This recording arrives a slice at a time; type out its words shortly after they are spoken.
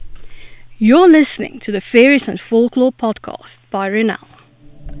You're listening to the Fairies and Folklore podcast by Renal.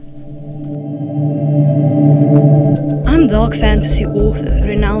 I'm dark fantasy author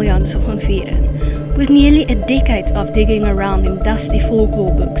Renal Janssen van Vieren. With nearly a decade of digging around in dusty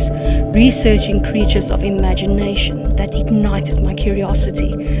folklore books, researching creatures of imagination that ignited my curiosity,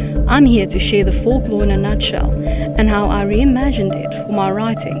 I'm here to share the folklore in a nutshell and how I reimagined it for my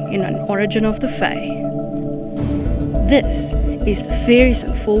writing in An Origin of the Fae. This is the Fairies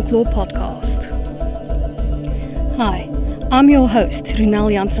and Folklore podcast. Hi, I'm your host,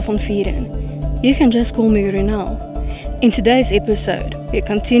 Renal Janssen van Vieren. You can just call me Renal. In today's episode, we're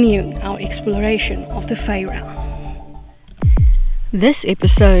continuing our exploration of the Fae realm. This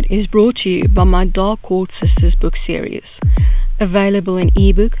episode is brought to you by my Dark Court Sisters book series, available in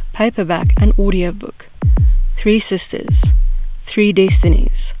ebook, paperback, and audiobook. 3 sisters, 3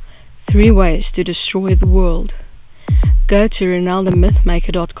 destinies, 3 ways to destroy the world. Go to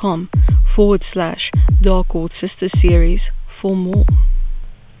renaldthemythmaker.com/Dark Court Sisters series for more.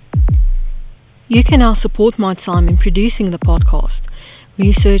 You can now support my time in producing the podcast,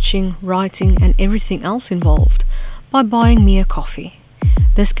 researching, writing, and everything else involved by buying me a coffee.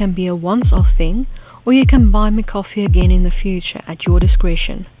 This can be a once-off thing, or you can buy me coffee again in the future at your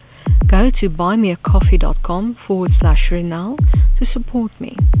discretion. Go to buymeacoffee.com/Renal to support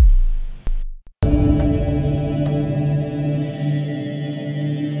me.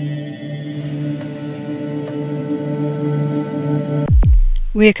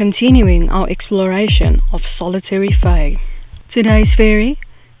 We are continuing our exploration of solitary fae. Today's fairy,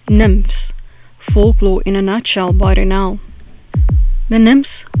 Nymphs, folklore in a nutshell by Renal. The nymphs,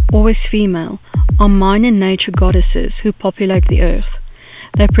 always female, are minor nature goddesses who populate the earth.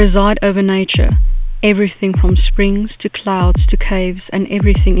 They preside over nature, everything from springs to clouds to caves and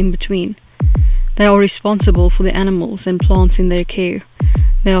everything in between. They are responsible for the animals and plants in their care.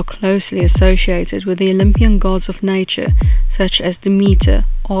 They are closely associated with the Olympian gods of nature, such as Demeter,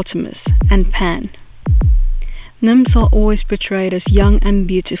 Artemis, and Pan. Nymphs are always portrayed as young and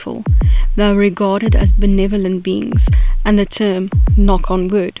beautiful. They are regarded as benevolent beings, and the term, knock on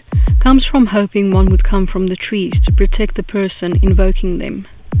wood, comes from hoping one would come from the trees to protect the person invoking them.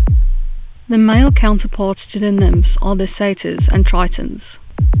 The male counterparts to the nymphs are the satyrs and tritons.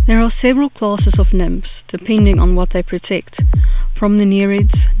 There are several classes of nymphs, depending on what they protect, from the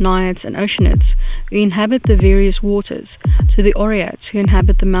nereids, naiads, and oceanids, who inhabit the various waters, to the oreads, who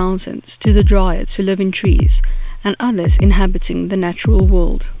inhabit the mountains, to the dryads, who live in trees, and others inhabiting the natural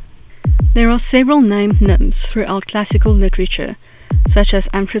world. There are several named nymphs throughout classical literature, such as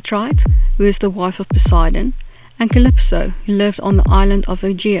Amphitrite, who is the wife of Poseidon, and Calypso, who lived on the island of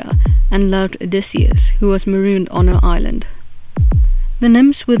Aegea and loved Odysseus, who was marooned on her island. The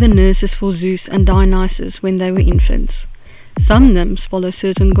nymphs were the nurses for Zeus and Dionysus when they were infants. Some nymphs follow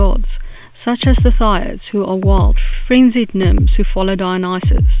certain gods, such as the Thyiads, who are wild, frenzied nymphs who follow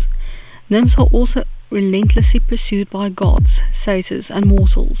Dionysus. Nymphs are also relentlessly pursued by gods, satyrs, and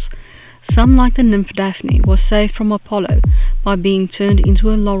mortals. Some, like the nymph Daphne, was saved from Apollo by being turned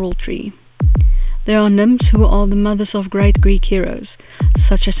into a laurel tree. There are nymphs who are the mothers of great Greek heroes,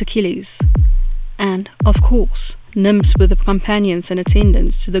 such as Achilles. And, of course, nymphs were the companions and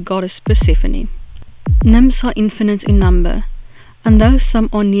attendants to the goddess Persephone. Nymphs are infinite in number, and though some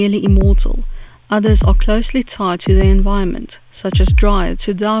are nearly immortal, others are closely tied to their environment, such as dryads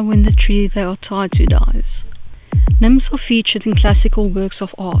who die when the tree they are tied to dies. Nymphs are featured in classical works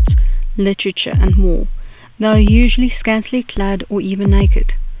of art, literature, and more. They are usually scantily clad or even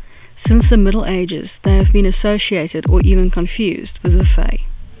naked. Since the Middle Ages, they have been associated or even confused with the Fae.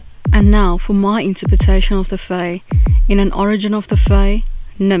 And now for my interpretation of the Fae, in An Origin of the Fae,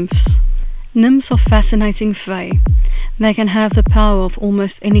 Nymphs. Nymphs are fascinating Fae. They can have the power of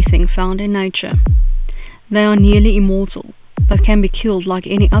almost anything found in nature. They are nearly immortal, but can be killed like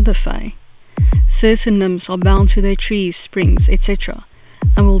any other Fae. Certain nymphs are bound to their trees, springs, etc.,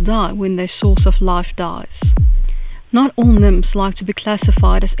 and will die when their source of life dies. Not all nymphs like to be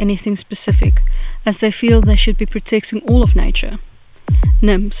classified as anything specific, as they feel they should be protecting all of nature.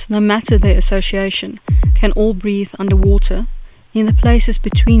 Nymphs, no matter their association, can all breathe underwater, in the places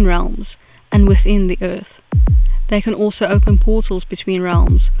between realms, and within the earth. They can also open portals between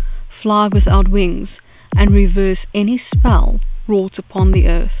realms, fly without wings, and reverse any spell wrought upon the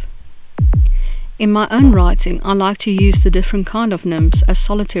earth. In my own writing, I like to use the different kind of nymphs as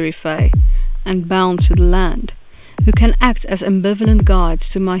solitary fae, and bound to the land, who can act as ambivalent guides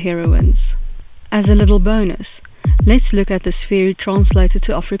to my heroines. As a little bonus, let's look at this fairy translated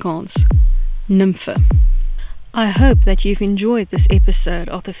to Afrikaans, Nymphe. I hope that you've enjoyed this episode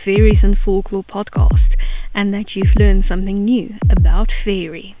of the Fairies and Folklore podcast and that you've learned something new about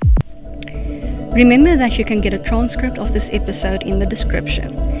fairy. Remember that you can get a transcript of this episode in the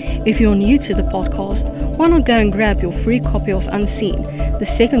description. If you're new to the podcast, why not go and grab your free copy of Unseen, the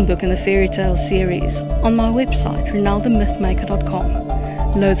second book in the fairy tale series, on my website,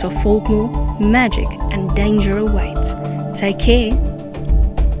 renaldthemythmaker.com. Loads of folklore, magic, and danger await. Take care.